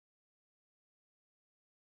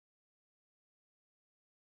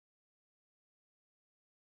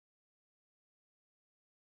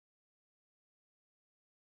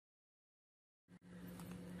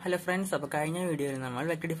Hello friends, അപ്പോൾ കഴിഞ്ഞ വീഡിയോയിൽ നമ്മൾ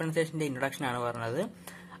വെക്ടർ ഡിഫറൻസിയേഷന്റെ ഇൻട്രൊഡക്ഷൻ ആണ് പറഞ്ഞത്.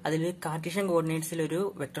 അതിൽ കാർട്ടീഷ്യൻ കോർഡിനേറ്റ്സിൽ ഒരു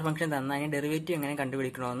വെക്ടർ ഫംഗ്ഷൻ തന്നാൽ അതിന്റെ ഡെറിവേറ്റീവ് എങ്ങനെ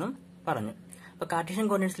കണ്ടുപിടിക്കണമെന്നും പറഞ്ഞു. അപ്പോൾ കാർട്ടീഷ്യൻ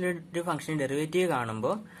കോർഡിനേറ്റ്സിൽ ഒരു ഫംഗ്ഷൻ ഡെറിവേറ്റീവ്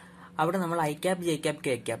കാണുമ്പോൾ അവിടെ നമ്മൾ I cap J cap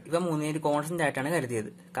K cap ഇവ മൂന്നിന് കോൺസ്റ്റന്റ് ആയിട്ടാണ് കരുതിയത്.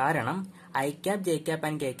 കാരണം I cap J cap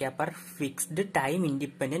and K cap R fixed time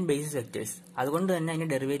independent basis vectors. അതുകൊണ്ട് തന്നെ അതിന്റെ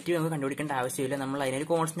ഡെറിവേറ്റീവ് നമുക്ക് കണ്ടുപിടിക്കേണ്ട ആവശ്യമില്ല, നമ്മൾ അതിനൊരു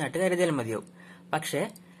കോൺസ്റ്റന്റ് ആയിട്ട് കരുതിയാൽ മതിയാവും. പക്ഷേ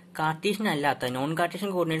കാർട്ടീഷ്യൻ അല്ലാത്ത നോൺ കാർട്ടീഷ്യൻ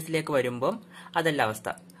കോർഡിനേറ്റ്സിലേക്ക് വരുമ്പോൾ അതല്ല അവസ്ഥ.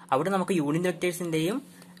 അവിടെ നമുക്ക് യൂണിറ്റ് വെക്ടേഴ്സിന്റെയും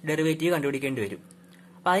ഡെറിവേറ്റീവ് കണ്ടുപിടിക്കേണ്ടി വരും.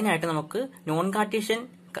 അപ്പൊ അതിനായിട്ട് നമുക്ക് നോൺ കാർട്ടീഷ്യൻ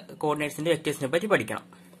കോർഡിനേറ്റ്സിന്റെ വെക്ടേഴ്സിനെ പറ്റി പഠിക്കണം.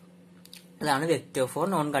 അതാണ് vector four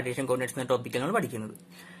non Cartesian coordinates എന്ന ടോപ്പിക്കിൽ നമ്മൾ പഠിക്കുന്നത്.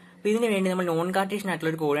 അപ്പൊ ഇതിനു വേണ്ടി നമ്മൾ നോൺ കാർട്ടീഷ്യൻ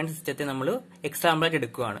ആയിട്ടുള്ള ഒരു കോർഡിനേറ്റ് സിസ്റ്റത്തെ നമ്മൾ എക്സാമ്പിൾ ആയിട്ട്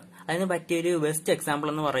എടുക്കുകയാണ്. അതിന് പറ്റിയൊരു ബെസ്റ്റ് എക്സാമ്പിൾ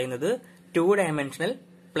എന്ന് പറയുന്നത് 2 ഡയമെൻഷണൽ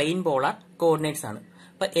പ്ലെയിൻ പോളാർ കോർഡിനേറ്റ്സ് ആണ്.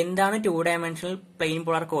 അപ്പൊ എന്താണ് 2 ഡയമെൻഷണൽ പ്ലെയിൻ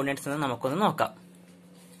പോളാർ കോർഡിനേറ്റ്സ് എന്ന് നമുക്കൊന്ന് നോക്കാം.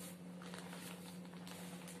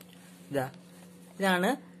 ഇതാണ്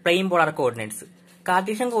പ്ലെയിൻ പോളാർ കോർഡിനേറ്റ്സ്.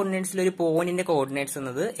 കാർട്ടീഷ്യൻ കോർഡിനേറ്റ്സിൽ ഒരു പോയിന്റിന്റെ കോർഡിനേറ്റ്സ്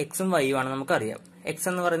എന്നത് എക്സും വൈയും ആണ് നമുക്കറിയാം. എക്സ്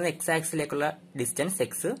എന്ന് പറയുന്നത് എക്സ് ആക്സിലേക്കുള്ള ഡിസ്റ്റൻസ്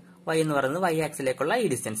എക്സ്, വൈ എന്ന് പറയുന്നത് വൈ ആക്സിലേക്കുള്ള ഈ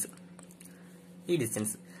ഡിസ്റ്റൻസ്.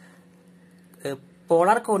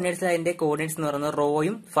 പോളാർ കോർഡിനേറ്റ്സിൽ അതിന്റെ കോർഡിനേറ്റ്സ് എന്ന് പറയുന്നത്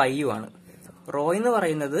റോയും ഫൈയും ആണ്. റോ എന്ന്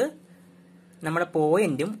പറയുന്നത് നമ്മുടെ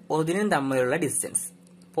പോയിന്റും ഒറിജിനും തമ്മിലുള്ള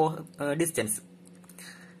ഡിസ്റ്റൻസ്.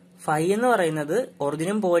 ഫൈ എന്ന് പറയുന്നത്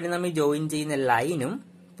ഒറിജിനും പോയിന്റും തമ്മിൽ ജോയിൻ ചെയ്യുന്ന ലൈനും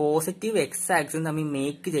പോസിറ്റീവ് എക്സ് ആക്സിസും തമ്മിൽ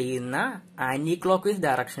മേക്ക് ചെയ്യുന്ന ആന്റി ക്ലോക്ക് വൈസ്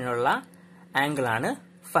ഡയറക്ഷനിലുള്ള ആംഗിൾ ആണ്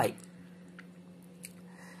ഫൈ.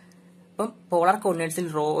 അപ്പം പോളാർ കോർഡിനേറ്റ്സിൽ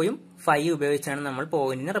റോയും ഫൈയും ഉപയോഗിച്ചാണ് നമ്മൾ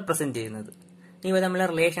പോയിന്റിനെ റെപ്രസെന്റ് ചെയ്യുന്നത്. ഇവ തമ്മിലുള്ള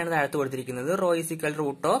റിലേഷൻ ആണ് താഴത്ത് കൊടുത്തിരിക്കുന്നത്. Raw is equal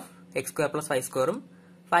root of X square plus 5 സ്ക്വയറും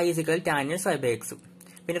phi is equal tan phi by എക്സും.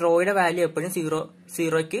 പിന്നെ റോയുടെ വാല്യൂ എപ്പോഴും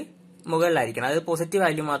സീറോയ്ക്ക് മുകളിലായിരിക്കണം. അത് പോസിറ്റീവ്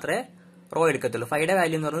വാല്യൂ മാത്രമേ റോ എടുക്കത്തുള്ളൂ. ഫൈയുടെ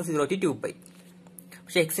വാല്യൂ എന്ന് പറയുന്നത് 0 to 2π.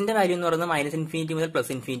 പക്ഷെ എക്സിന്റെ വാല്യൂ എന്ന് പറയുന്നത് -∞ മുതൽ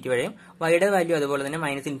 +∞ വരെയും വൈയുടെ വാല്യൂ അതുപോലെ തന്നെ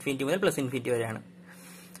 -∞ മുതൽ +∞ വരെയാണ്.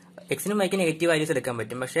 എക്സിനും വൈക്ക് നെഗറ്റീവ് വാല്യൂസ് എടുക്കാൻ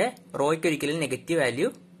പറ്റും, പക്ഷേ റോയ്ക്ക് ഒരിക്കലും നെഗറ്റീവ് വാല്യൂ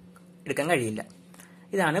എടുക്കാൻ കഴിയില്ല.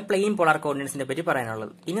 ഇതാണ് പ്ലെയിൻ പോളാർ കോർഡിനേറ്റ്സിനെ പറ്റി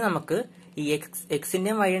പറയാനുള്ളത്. ഇനി നമുക്ക് ഈ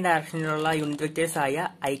എക്സിന്റെയും വൈയുടെയും ഡയറക്ഷനിലുള്ള യൂണിറ്റ് വെക്ടേഴ്സ് ആയ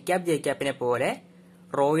ഐ ക്യാപ് ജെ ക്യാപ്പിനെ പോലെ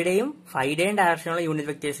റോയുടെയും ഫൈയുടെയും ഡയറക്ഷനിലുള്ള യൂണിറ്റ്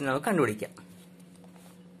വെക്ടേഴ്സിനെ നമുക്ക് കണ്ടുപിടിക്കാം.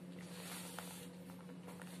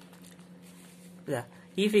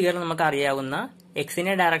 ഈ ഫിഗറിൽ നമുക്ക് അറിയാവുന്ന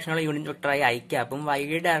എക്സിന്റെ ഡയറക്ഷനുള്ള യൂണിറ്റ് വെക്ടറായ ഐ ക്യാപ്പും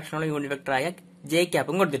വൈയുടെ ഡയറക്ഷനുള്ള യൂണിറ്റ് വെക്ടറായ ജെ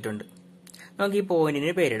ക്യാപ്പും കൊടുത്തിട്ടുണ്ട്. നമുക്ക് ഈ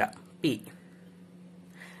പോയിന്റിന് പേരിടാം പി.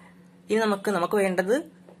 ഇനി നമുക്ക് വേണ്ടത്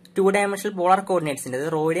 2 ഡയമെൻഷണൽ പോളാർ കോർഡിനേറ്റ്സിന്റെ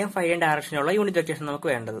റോയുടെയും ഫൈയുടെയും ഡയറക്ഷനുള്ള യൂണിറ്റ് വെക്ടേഴ്സ് നമുക്ക്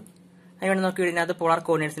വേണ്ടത്. അതിനുവേണ്ടി നമുക്ക് ഇതിനകത്ത് പോളാർ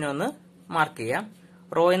കോർഡിനേറ്റ്സിനെ ഒന്ന് മാർക്ക് ചെയ്യാം.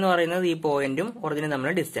 റോ എന്ന് പറയുന്നത് ഈ പോയിന്റും ഒറിജിനും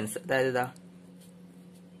തമ്മിലുള്ള ഡിസ്റ്റൻസ്, അതായത്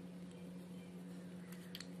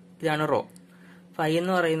ഇതാണ് റോ. ഫൈ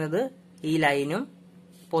എന്ന് പറയുന്നത് ഈ ലൈനും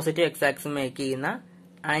പോസിറ്റീവ് എക്സ് ആക്സും മേക്ക് ചെയ്യുന്ന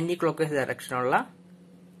ആന്റി ക്ലോക്ക് വൈസ് ഡയറക്ഷനുള്ള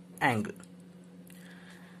ആംഗിൾ.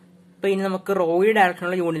 അപ്പൊ ഇനി നമുക്ക് റോയുടെ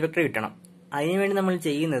ഡയറക്ഷനുള്ള യൂണിറ്റ് വെക്ടർ കിട്ടണം. അതിനുവേണ്ടി നമ്മൾ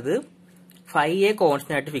ചെയ്യുന്നത് ഫൈയെ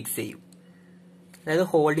കോൺസ്റ്റന്റ് ആയിട്ട് ഫിക്സ് ചെയ്യും, അതായത്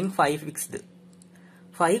holding phi fixed.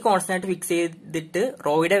 Phi constant ആയിട്ട് ഫിക്സ് ചെയ്തിട്ട്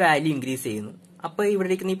റോയുടെ വാല്യൂ ഇൻക്രീസ് ചെയ്യുന്നു. അപ്പൊ ഇവിടെ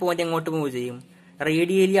ഇരിക്കുന്ന ഈ പോയിന്റ് എങ്ങോട്ട് മൂവ് ചെയ്യും?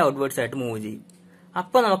 റേഡിയലി ഔട്ട്വേർഡ്സ് ആയിട്ട് മൂവ് ചെയ്യും.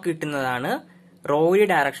 അപ്പൊ നമുക്ക് കിട്ടുന്നതാണ് റോയുടെ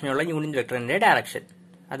ഡയറക്ഷനുള്ള യൂണിറ്റ് വെക്ടറിന്റെ ഡയറക്ഷൻ,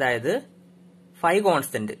 അതായത് ഫൈ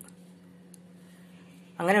കോൺസ്റ്റന്റ്.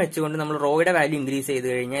 അങ്ങനെ വെച്ചുകൊണ്ട് നമ്മൾ റോയുടെ വാല്യൂ ഇൻക്രീസ് ചെയ്ത്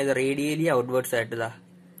കഴിഞ്ഞാൽ ഇത് റേഡിയലി ഔട്ട്വേർഡ്സ് ആയിട്ട്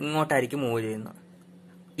ഇങ്ങോട്ടായിരിക്കും മൂവ് ചെയ്യുന്നത്.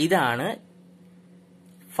 ഇതാണ്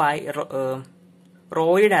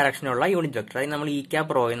റോയുടെ ഡയറക്ഷനുള്ള യൂണിറ്റ് വെക്ടർ. അതായത് നമ്മൾ ഇ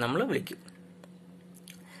ക്യാപ് റോ എന്ന് നമ്മൾ വിളിക്കും.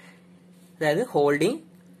 അതായത് holding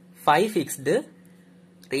phi fixed,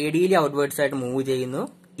 radially outwards ആയിട്ട് മൂവ് ചെയ്യുന്നു,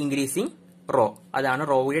 ഇൻക്രീസിങ് റോ. അതാണ്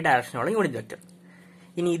റോയുടെ ഡയറക്ഷനുള്ള യൂണിറ്റ് വെക്ടർ.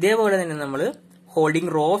 ഇനി ഇതേപോലെ തന്നെ നമ്മൾ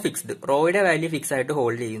holding raw fixed, റോയുടെ value fix ആയിട്ട്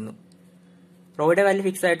ഹോൾഡ് ചെയ്യുന്നു. റോയുടെ വാല്യൂ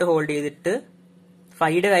ഫിക്സ് ആയിട്ട് ഹോൾഡ് ചെയ്തിട്ട്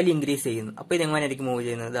ഫൈയുടെ വാല്യൂ ഇൻക്രീസ് ചെയ്യുന്നു. അപ്പൊ ഇതെങ്ങനെയായിരിക്കും മൂവ്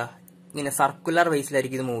ചെയ്യുന്നത്? ഇങ്ങനെ സർക്കുലർ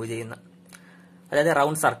വേസിലായിരിക്കും ഇത് മൂവ് ചെയ്യുന്നത്. അതായത്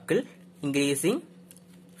റൗണ്ട് സർക്കിൾ ഇൻക്രീസിങ്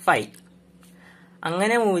ഫൈ.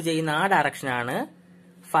 അങ്ങനെ മൂവ് ചെയ്യുന്ന ആ ഡയറക്ഷനാണ്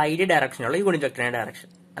ഫൈയുടെ ഡയറക്ഷനുള്ള യൂണിറ്റ് വെക്ടറിന്റെ ഡയറക്ഷൻ.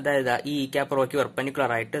 അതായത് ഈ ക്യാപ് റോയ്ക്ക്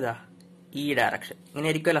പെർപെൻഡിക്കുലർ ആയിട്ട് ഈ ഡയറക്ഷൻ. ഇങ്ങനെ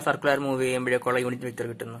ആയിരിക്കുമല്ലോ സർക്കുലർ മൂവ് ചെയ്യുമ്പോഴേക്കുള്ള യൂണിറ്റ് വെക്ടർ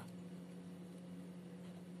കിട്ടുന്നത്.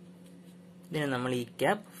 ഇതിനെ നമ്മൾ ഈ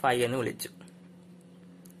ക്യാപ് ഫൈ എന്ന് വിളിച്ചു.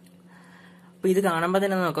 അപ്പൊ ഇത് കാണുമ്പോൾ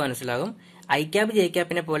തന്നെ നമുക്ക് മനസ്സിലാകും ഐ ക്യാപ് ജെ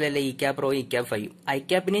ക്യാപ്പിനെ പോലെയല്ല ഈ ക്യാപ് റോ ഈ ക്യാപ് ഫൈയും. ഐ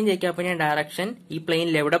ക്യാപ്പിന്റെയും ജെ ക്യാപ്പിന്റെയും ഡയറക്ഷൻ ഈ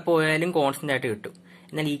പ്ലെയിനിൽ എവിടെ പോയാലും കോൺസ്റ്റന്റ് ആയിട്ട് കിട്ടും.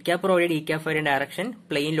 എന്നാൽ ഈ ക്യാപ് റോയുടെ ഈ ക്യാപ് ഫൈയുടെ ഡയറക്ഷൻ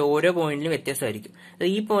പ്ലെയിനിൽ ഓരോ പോയിന്റിലും വ്യത്യസ്തമായിരിക്കും.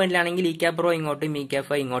 ഈ പോയിന്റിലാണെങ്കിൽ ഈ ക്യാപ് റോ ഇങ്ങോട്ടും ഈ ക്യാപ്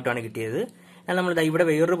ഫൈ ഇങ്ങോട്ടാണ് കിട്ടിയത്. എന്നാൽ നമ്മൾ ഇവിടെ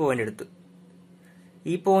വേറൊരു പോയിന്റ് എടുത്തു.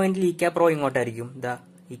 ഈ പോയിന്റിൽ ഈ ക്യാപ് റോ ഇങ്ങോട്ടായിരിക്കും,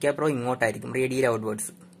 ഈ ക്യാപ് റോ ഇങ്ങോട്ടായിരിക്കും, റേഡിയൽ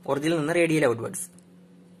ഔട്ട്വേർഡ്സ്, ഒറിജിനിൽ നിന്ന് റേഡിയൽ ഔട്ട്വേർഡ്സ്.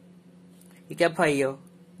 ഈ ക്യാപ് ഫൈയോ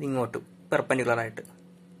ഇങ്ങോട്ടും പെർപെൻഡിക്കുലർ ആയിട്ട്.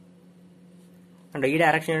 ഈ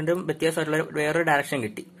ഡയറക്ഷൻ രണ്ടും വ്യത്യാസമായിട്ടുള്ള വേറൊരു ഡയറക്ഷൻ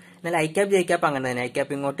കിട്ടി. എന്നാൽ ഐ ക്യാപ് ജെ ക്യാപ്പ് അങ്ങനെ തന്നെ, ഐ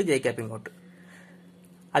ക്യാപ്പ് ഇങ്ങോട്ട് ജെ ക്യാപ്പ് ഇങ്ങോട്ട്.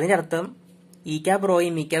 അതിന്റെ അർത്ഥം E cap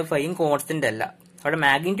റോയും E cap ഫൈയും constant അല്ല. അവിടെ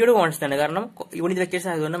മാഗ്നിറ്റ്യൂഡ് കോൺസ്റ്റന്റ് ആണ്, കാരണം യൂണിറ്റ് വെക്ടേഴ്സ്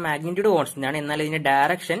ആയതുകൊണ്ട് മാഗ്നിറ്റ്യൂഡ് കോൺസ്റ്റന്റ് ആണ്. എന്നാൽ ഇതിന്റെ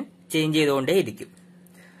ഡയറക്ഷൻ ചേഞ്ച് ചെയ്തുകൊണ്ടേ ഇരിക്കും.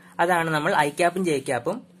 അതാണ് നമ്മൾ I ക്യാപ്പും J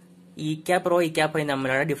ക്യാപ്പും E cap raw E cap phi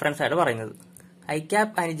തമ്മിലുള്ള ഡിഫറൻസ് ആയിട്ട് പറയുന്നത്. I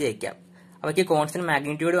cap and J cap അവയ്ക്ക് കോൺസ്റ്റന്റ്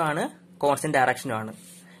മാഗ്നിറ്റ്യൂഡും ആണ്, കോൺസ്റ്റന്റ് ഡയറക്ഷനും ആണ്.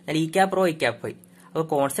 എന്നാൽ E cap raw E cap phi അപ്പോൾ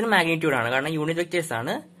കോൺസ്റ്റന്റ് മാഗ്നിറ്റ്യൂഡ് ആണ്, കാരണം യൂണിറ്റ് വെക്ടേഴ്സ്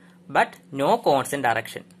ആണ്, but no constant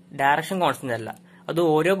direction. Direction constant അല്ല, അത്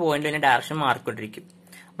ഓരോ പോയിന്റിലും അതിന്റെ ഡയറക്ഷൻ മാറിക്കൊണ്ടിരിക്കും.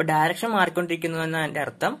 അപ്പൊ ഡയറക്ഷൻ മാറിക്കൊണ്ടിരിക്കുന്നു എന്നതിന്റെ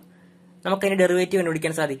അർത്ഥം നമുക്ക് അതിന്റെ ഡെറിവേറ്റീവ്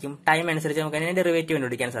കണ്ടുപിടിക്കാൻ സാധിക്കും. ടൈം അനുസരിച്ച് നമുക്ക് അതിന്റെ ഡെറിവേറ്റീവ്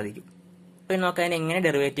കണ്ടുപിടിക്കാൻ സാധിക്കും. അപ്പൊ നമുക്ക് അതിനെ എങ്ങനെ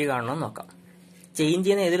ഡെറിവേറ്റീവ് കാണണമെന്ന് നോക്കാം. ചേഞ്ച്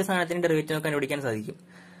ചെയ്യുന്ന ഏതൊരു സാധനത്തിന് ഡെറിവേറ്റീവ് നമുക്ക് കണ്ടുപിടിക്കാൻ സാധിക്കും.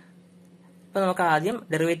 അപ്പൊ നമുക്ക് ആദ്യം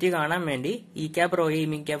ഡെറിവേറ്റീവ് കാണാൻ വേണ്ടി E cap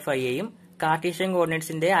റോയെയും E cap ഫൈയെയും Cartesian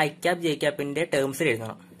കോർഡിനേറ്റ്സിന്റെ I cap J ക്യാപ്പിന്റെ ടേംസിൽ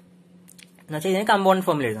എഴുതണം. എന്നുവെച്ചാൽ ഇതിനെ കമ്പൗണ്ട്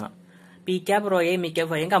ഫോമിൽ എഴുതണം. E cap റോയെയും E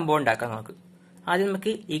cap ഫൈയും compound ആക്കാം. നമുക്ക് ആദ്യം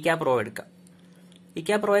നമുക്ക് ഇ ക്യാപ് റോ എടുക്കാം. ഇ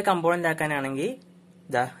ക്യാപ് റോയെ കമ്പൗണ്ട് ആക്കാനാണെങ്കിൽ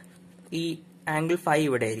ഈ ആംഗിൾ ഫൈ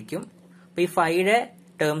ഇവിടെ ആയിരിക്കും. അപ്പൊ ഈ ഫൈയുടെ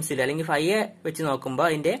ടേംസിൽ അല്ലെങ്കിൽ ഫൈയെ വെച്ച് നോക്കുമ്പോൾ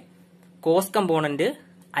അതിന്റെ cos component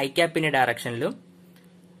I ക്യാപ്പിന്റെ ഡയറക്ഷനിലും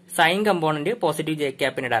sign component positive J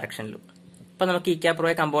ക്യാപ്പിന്റെ ഡയറക്ഷനിലും. അപ്പൊ നമുക്ക് ഇ ക്യാപ്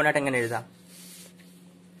റോയെ കമ്പൗണ്ട് ആയിട്ട് എങ്ങനെ എഴുതാം?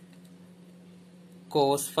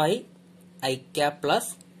 Cos phi I cap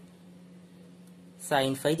plus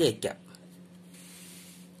sine phi J cap.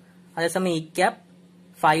 അതേസമയം ഇ ക്യാപ്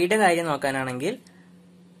ഫൈയുടെ കാര്യം നോക്കാനാണെങ്കിൽ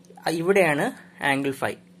ഇവിടെയാണ് ആംഗിൾ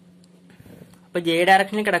ഫൈ. അപ്പൊ ജെ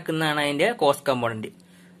ഡയറക്ഷനിൽ കിടക്കുന്നതാണ് അതിന്റെ കോസ് കമ്പോണന്റ്.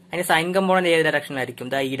 അതിന്റെ സൈൻ കമ്പോണന്റ് ഏത് ഡയറക്ഷനിലായിരിക്കും?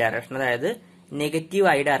 ഈ ഡയറക്ഷൻ, അതായത് നെഗറ്റീവ്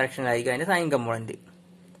ഐ ഡയറക്ഷനിലായിരിക്കും അതിന്റെ സൈൻ കമ്പോണന്റ്.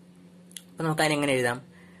 അപ്പൊ നമുക്ക് അതിനെങ്ങനെ എഴുതാം?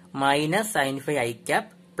 Minus sine phi I cap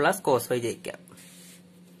plus cos phi J cap.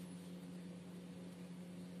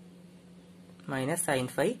 Minus sine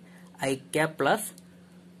phi I cap plus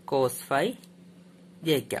cos phi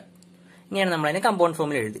J cap. ഇങ്ങനെയാണ് നമ്മൾ അതിനെ കമ്പൗണ്ട്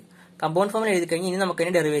ഫോമിൽ എഴുതി. കമ്പൗണ്ട് ഫോമിൽ എഴുതി കഴിഞ്ഞ് ഇനി നമുക്ക്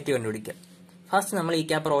അതിന്റെ ഡെറിവേറ്റീവ് കണ്ടുപിടിക്കാം. ഫസ്റ്റ് നമ്മൾ ഇ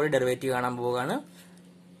ക്യാപ് റോയുടെ ഡെറിവേറ്റീവ് കാണാൻ പോവുകയാണ്.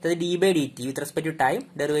 D by D T with respect to time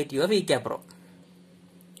derivative of E cap raw.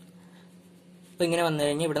 അപ്പൊ ഇങ്ങനെ വന്നു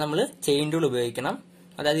കഴിഞ്ഞാൽ ഇവിടെ നമ്മൾ ചെയിൻ റൂൾ ഉപയോഗിക്കണം.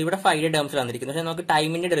 അതായത് ഇവിടെ ഫൈയുടെ ടേംസിൽ വന്നിരിക്കുന്നത്, പക്ഷെ നമുക്ക്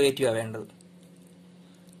ടൈമിന്റെ ഡെറിവേറ്റീവ് ആണ് വേണ്ടത്.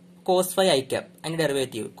 കോസ് ഫൈ ഐ ക്യാപ് അതിന്റെ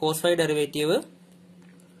derivative, cos phi derivative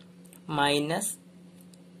minus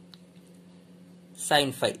sine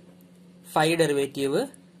phi, phi derivative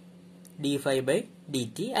D phi by D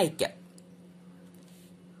T I cap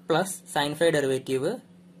plus sine phi derivative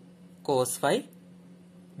cos phi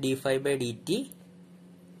D phi by D T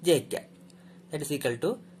J cap. That is equal to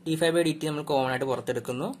D phi by D T നമ്മൾ common ആയിട്ട്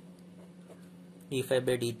പുറത്തെടുക്കുന്നു. D phi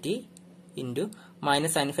by D T into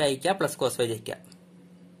minus sine phi I cap plus cos phi J cap.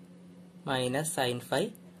 Minus sine phi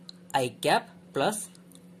I cap plus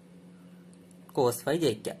cos phi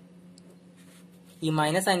J cap. ഈ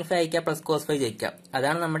minus sine phi I cap plus cos phi J cap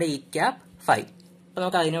അതാണ് നമ്മുടെ E cap phi. അപ്പൊ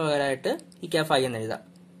നമുക്ക് അതിന് പകരമായിട്ട് E cap phi എന്ന് എഴുതാം.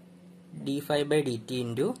 D phi by D T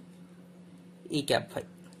into E cap phi.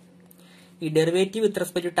 ഈ ഡെറിവേറ്റീവ് വിത്ത്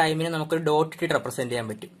റെസ്പെക്ട് ടു ടൈമിനെ നമുക്കൊരു ഡോട്ട് ഇട്ട് റെപ്രസെന്റ് ചെയ്യാൻ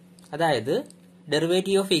പറ്റും. അതായത്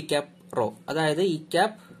derivative of E cap raw, അതായത് E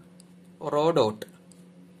cap raw dot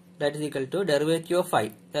that is equal to derivative of phi,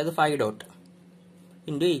 അതായത് phi dot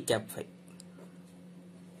into E cap phi.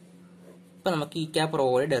 ഇപ്പൊ നമുക്ക് ഇ ക്യാപ്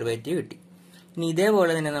റോയുടെ ഡെറിവേറ്റീവ് കിട്ടി. ഇനി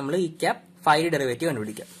ഇതേപോലെ തന്നെ നമ്മൾ ഇ ക്യാപ് ഫൈയുടെ ഡെറിവേറ്റീവ്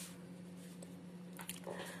കണ്ടുപിടിക്കാം.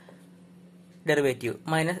 Derivative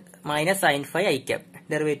minus sine phi I cap,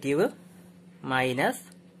 derivative minus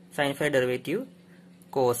sine phi derivative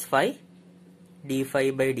cos phi D phi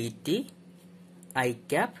by D T I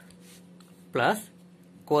cap plus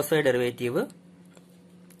cos phi derivative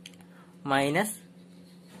minus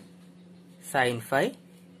sine phi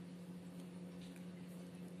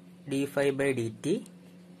D phi by D T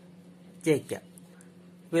J cap.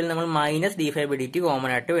 ഇതിൽ നമ്മൾ minus D phi by D T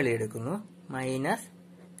common ആയിട്ട് വെളിയെടുക്കുന്നു. Minus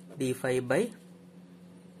D phi by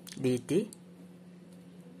D T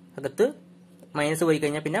അകത്ത് minus പോയി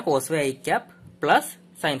കഴിഞ്ഞാൽ പിന്നെ cos phi I cap plus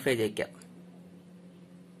sine phi J cap.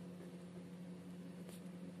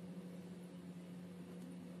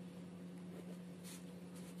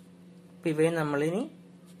 അപ്പൊ ഇവയെ നമ്മളിനി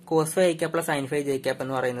cos phi I cap plus sine phi J cap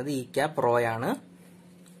എന്ന് പറയുന്നത് ഇ ക്യാപ് റോ ആണ്.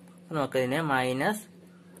 നമുക്കതിനെ minus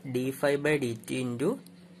D phi by D T into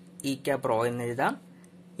E cap raw എന്ന് എഴുതാം.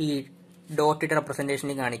 ഈ ഡോട്ട് ഇട്ട്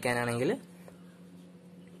റെപ്രസെന്റേഷനിൽ കാണിക്കാനാണെങ്കിൽ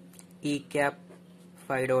E cap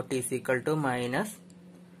phi dot is equal to minus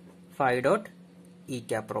phi dot E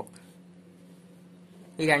cap raw.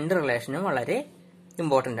 ഈ രണ്ട് റിലേഷനും വളരെ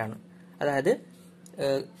ഇമ്പോർട്ടന്റ് ആണ്. അതായത്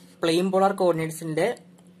പ്ലെയിൻ പോളാർ കോർഡിനേറ്റ്സിന്റെ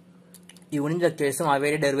യൂണിറ്റ് വെക്ടേഴ്സും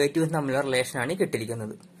അവയുടെ ഡെറിവേറ്റീവ്സും തമ്മിലുള്ള റിലേഷനാണ്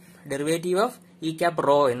കിട്ടിയിരിക്കുന്നത്. Derivative of E cap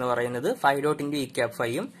raw എന്ന് പറയുന്നത് phi dot into E cap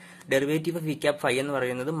ഫൈയും derivative of E cap phi എന്ന്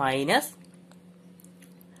പറയുന്നത് minus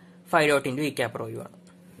phi dot into E cap റോയുമാണ്.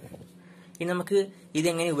 ഇനി നമുക്ക്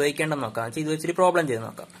ഇതെങ്ങനെ ഉപയോഗിക്കേണ്ടെന്ന് നോക്കാം. ഇത് വെച്ചൊരു പ്രോബ്ലം ചെയ്ത്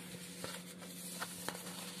നോക്കാം.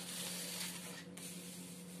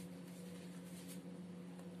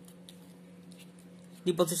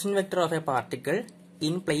 The position vector of a particle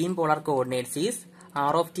in plane polar coordinates is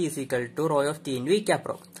r of t is equal to rho of t into e cap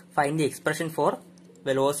rho. Find the expression for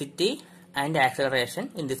velocity and acceleration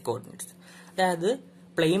in these coordinates. അതായത്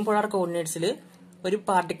plain polar കോർഡിനേറ്റ്സിൽ ഒരു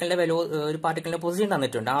പാർട്ടിക്കിളിന്റെ position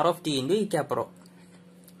തന്നിട്ടുണ്ട് r of t into e cap rho.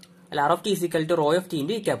 അല്ല, r of t is equal to rho of t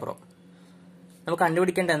into e cap rho. നമുക്ക്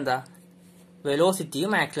കണ്ടുപിടിക്കേണ്ട എന്താ?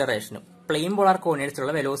 വെലോസിറ്റിയും ആക്സിലറേഷനും. Plain polar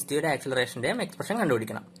കോർഡിനേറ്റ്സിലുള്ള വെലോസിറ്റിയുടെ ആക്സിലറേഷന്റെയും expression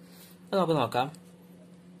കണ്ടുപിടിക്കണം. അത് നമുക്ക് നോക്കാം.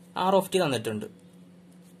 r of t തന്നിട്ടുണ്ട്.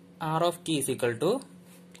 r of t is equal to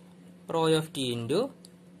rho of t into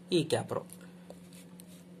e cap rho.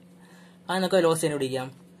 അത് നമുക്ക് velocity കണ്ടുപിടിക്കാം.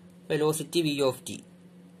 Velocity v of t.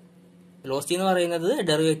 Velocity എന്ന് പറയുന്നത്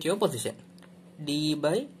derivative of position d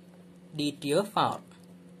by dt of r.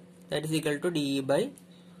 That is equal to d by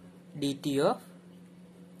dt of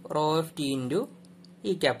rho of t into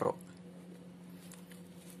e cap rho.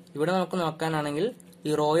 ഇവിടെ നമുക്ക് നോക്കാനാണെങ്കിൽ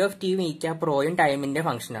ഈ row of ടിയും E cap റോയും ടൈമിന്റെ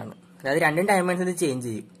ഫംഗ്ഷനാണ്. അതായത് രണ്ടും ഡയമെൻഷൻസ് ചേഞ്ച്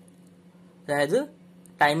ചെയ്യും. അതായത്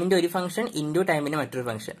ടൈമിന്റെ ഒരു ഫംഗ്ഷൻ ഇൻറ്റു ടൈമിന്റെ മറ്റൊരു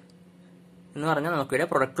ഫംഗ്ഷൻ എന്ന് പറഞ്ഞാൽ നമുക്കിവിടെ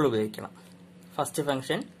പ്രൊഡക്റ്റുകൾ ഉപയോഗിക്കണം. ഫസ്റ്റ്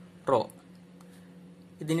ഫംഗ്ഷൻ റോ,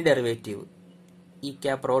 ഇതിന്റെ derivative E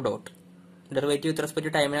cap raw dot, derivative with respect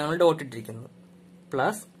to ടൈമിനെ നമ്മൾ ഡോട്ട് ഇട്ടിരിക്കുന്നത്,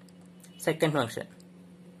 plus second function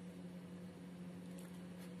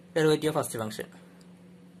derivative of first function.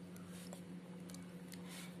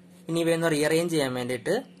 ഇനി ഇവയൊന്ന് റീഅറേഞ്ച് ചെയ്യാൻ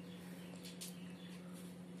വേണ്ടിയിട്ട്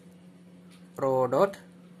raw dot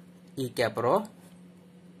E cap raw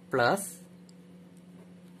plus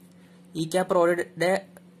E cap റോയുടെ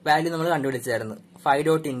value നമ്മൾ കണ്ടുപിടിച്ചായിരുന്നു 5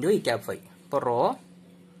 ഡോട്ട് ഇൻറ്റു ഇ ക്യാപ്പ് 5. അപ്പോൾ raw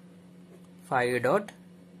 5 dot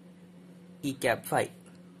E cap 5.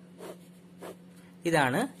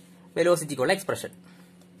 ഇതാണ് വെലോസിറ്റിക്കുള്ള expression.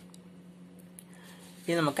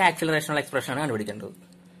 ഇനി നമുക്ക് ആക്സിലറേഷനുള്ള എക്സ്പ്രഷനാണ് കണ്ടുപിടിക്കേണ്ടത്.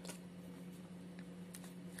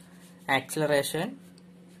 Acceleration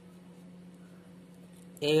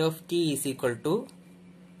a of t is equal to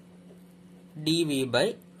dv by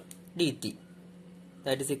dt.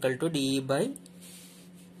 That is equal to d by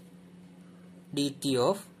dt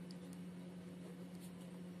of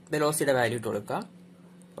velocity value ഇട്ട് കൊടുക്കാം.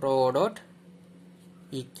 rho dot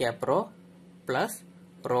e cap rho plus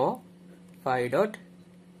rho 5 dot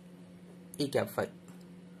e cap 5.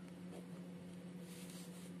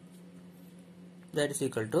 That is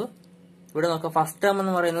equal to, ഇവിടെ നോക്കാം, first term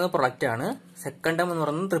എന്ന് പറയുന്നത് product ആണ്, second term എന്ന്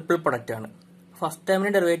പറയുന്നത് triple product ആണ്. ഫസ്റ്റ്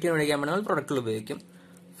ടേമിന് ഡെറിവേറ്റീവ് മേടിക്കാൻ വേണ്ടി നമ്മൾ പ്രൊഡക്റ്റുകൾ ഉപയോഗിക്കും.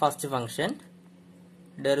 First function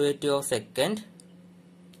derivative of second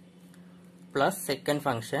plus second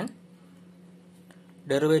function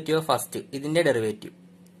derivative of first, ഇതിന്റെ ഡെറിവേറ്റീവ്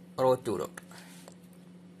റോ 2 ഡോട്ട്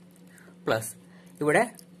പ്ലസ് ഇവിടെ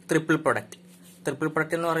ട്രിപ്പിൾ പ്രൊഡക്റ്റ്. ട്രിപ്പിൾ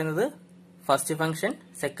പ്രൊഡക്റ്റ് എന്ന് പറയുന്നത് first function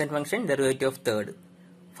second function derivative of third,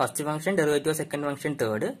 first function derivative of second function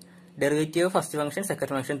third, derivative first function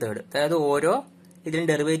second function third. അതായത് ഓരോ ഇതിലും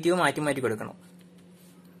derivative മാറ്റി മാറ്റി കൊടുക്കണം.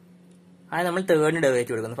 അതായത് നമ്മൾ തേർഡിന്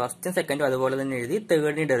ഡെറിവേറ്റീവ് കൊടുക്കുന്നു, ഫസ്റ്റും സെക്കൻഡും അതുപോലെ തന്നെ എഴുതി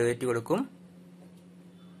തേർഡിന് ഡെറിവേറ്റീവ് കൊടുക്കും,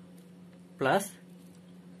 പ്ലസ്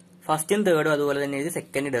ഫസ്റ്റും തേർഡും അതുപോലെ തന്നെ എഴുതി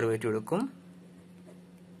സെക്കൻഡിന് ഡെറിവേറ്റീവ് കൊടുക്കും,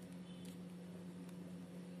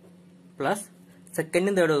 പ്ലസ്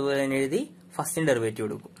സെക്കൻഡും തേർഡും അതുപോലെ തന്നെ എഴുതി ഫസ്റ്റിന് ഡെറിവേറ്റീവ്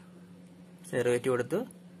കൊടുക്കും. ഡെറിവേറ്റീവ് കൊടുത്ത്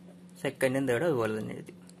സെക്കൻഡും തേർഡും അതുപോലെ തന്നെ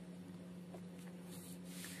എഴുതി.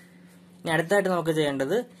 ഇനി അടുത്തായിട്ട് നമുക്ക്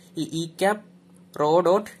ചെയ്യേണ്ടത് ഈ E cap raw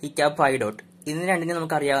dot E cap 5 dot, ഇതിന് രണ്ടിനും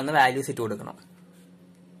നമുക്ക് അറിയാവുന്ന വാല്യൂസ് ഇട്ട് കൊടുക്കണം.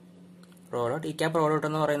 Raw dot E cap raw dot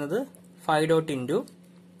എന്ന് പറയുന്നത് 5 dot into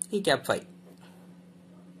E cap 5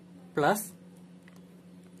 plus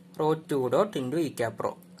rho 2 dot into E cap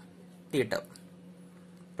raw theta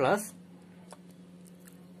plus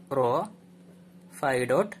rho 5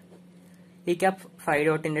 dot E cap 5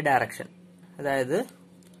 ഡോട്ടിന്റെ direction, അതായത്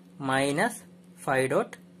minus 5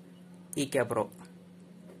 dot E cap raw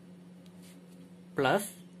plus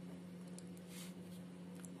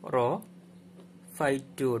rho 5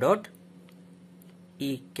 2 dot E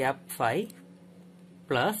cap 5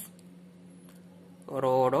 plus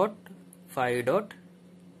rho dot 5 dot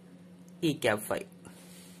E cap 5.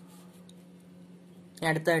 ഇനി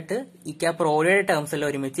അടുത്തായിട്ട് E cap റോയുടെ terms എല്ലാം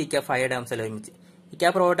ഒരുമിച്ച്, E cap 5 terms എല്ലാം ഒരുമിച്ച്. E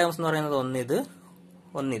cap raw terms എന്ന് പറയുന്നത്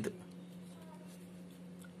ഒന്നിത്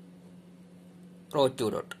raw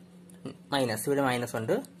 2 dot minus, ഇവിടെ മൈനസ്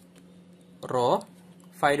ഉണ്ട്, raw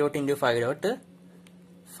 5 dot into 5 dot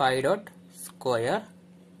 5 dot square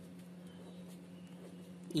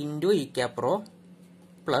into E cap raw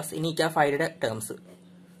plus ഇനി E cap 5യുടെ terms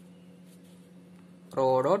raw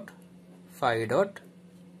dot 5 dot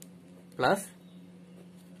plus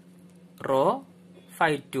rho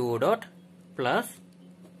 5 2 dot plus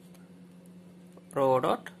rho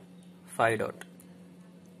dot phi dot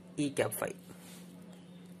E cap phi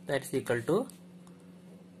that is equal to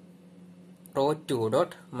rho 2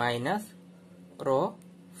 dot minus raw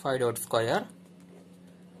phi dot square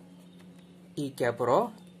E cap raw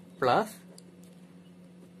plus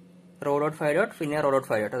rho dot phi dot പിന്നെ raw dot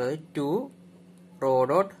phi dot, അതായത് 2 raw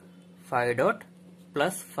dot phi dot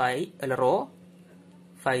plus rho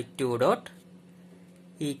phi 2 dot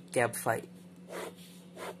E cap phi.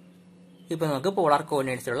 ഇപ്പൊ നമുക്ക് polar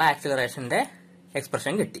കോർഡിനേറ്റ്സിലുള്ള ആക്സിലറേഷന്റെ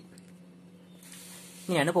expression കിട്ടി.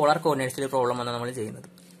 ഇങ്ങനെയാണ് polar കോർഡിനേറ്റ്സിൽ problem വന്ന് നമ്മൾ ചെയ്യുന്നത്.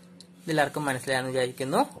 ഇതെല്ലാവർക്കും മനസ്സിലായെന്ന്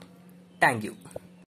വിചാരിക്കുന്നു. Thank you.